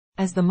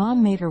As the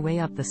mom made her way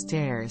up the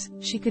stairs,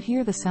 she could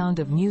hear the sound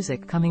of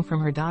music coming from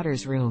her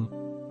daughter's room.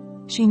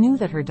 She knew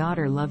that her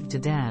daughter loved to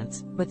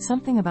dance, but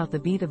something about the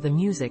beat of the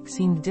music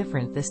seemed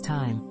different this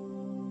time.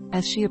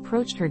 As she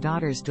approached her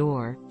daughter's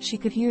door, she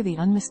could hear the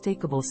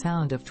unmistakable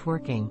sound of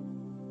twerking.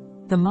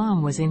 The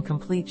mom was in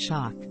complete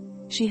shock.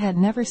 She had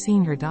never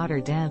seen her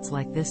daughter dance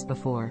like this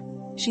before.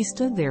 She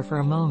stood there for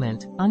a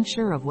moment,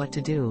 unsure of what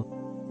to do.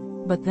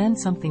 But then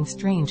something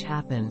strange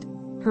happened.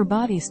 Her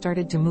body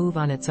started to move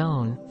on its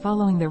own,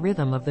 following the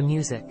rhythm of the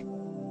music.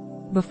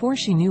 Before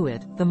she knew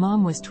it, the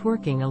mom was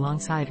twerking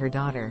alongside her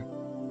daughter.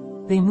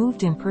 They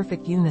moved in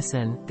perfect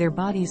unison, their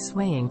bodies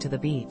swaying to the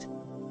beat.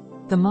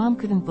 The mom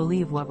couldn't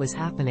believe what was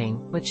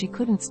happening, but she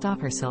couldn't stop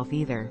herself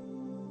either.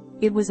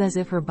 It was as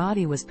if her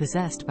body was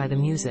possessed by the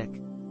music.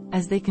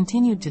 As they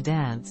continued to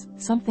dance,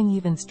 something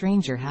even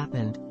stranger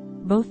happened.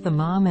 Both the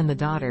mom and the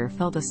daughter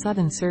felt a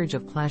sudden surge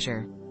of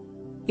pleasure.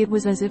 It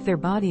was as if their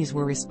bodies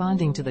were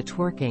responding to the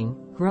twerking,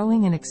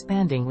 growing and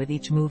expanding with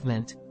each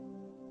movement.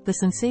 The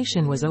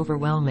sensation was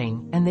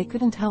overwhelming, and they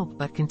couldn't help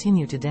but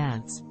continue to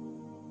dance.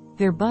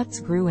 Their butts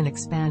grew and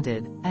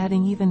expanded,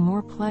 adding even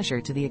more pleasure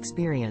to the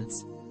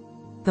experience.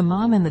 The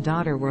mom and the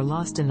daughter were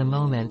lost in the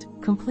moment,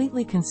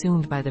 completely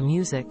consumed by the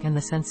music and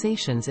the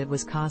sensations it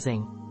was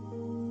causing.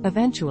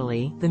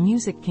 Eventually, the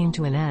music came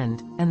to an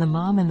end, and the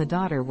mom and the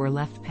daughter were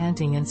left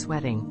panting and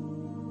sweating.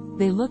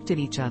 They looked at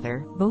each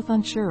other, both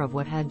unsure of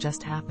what had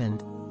just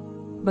happened.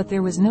 But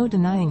there was no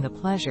denying the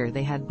pleasure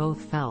they had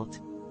both felt.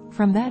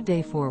 From that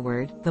day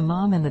forward, the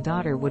mom and the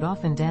daughter would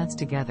often dance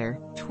together,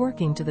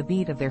 twerking to the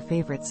beat of their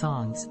favorite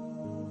songs.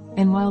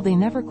 And while they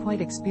never quite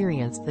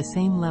experienced the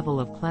same level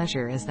of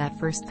pleasure as that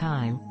first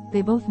time,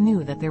 they both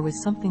knew that there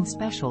was something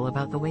special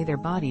about the way their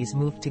bodies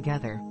moved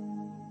together.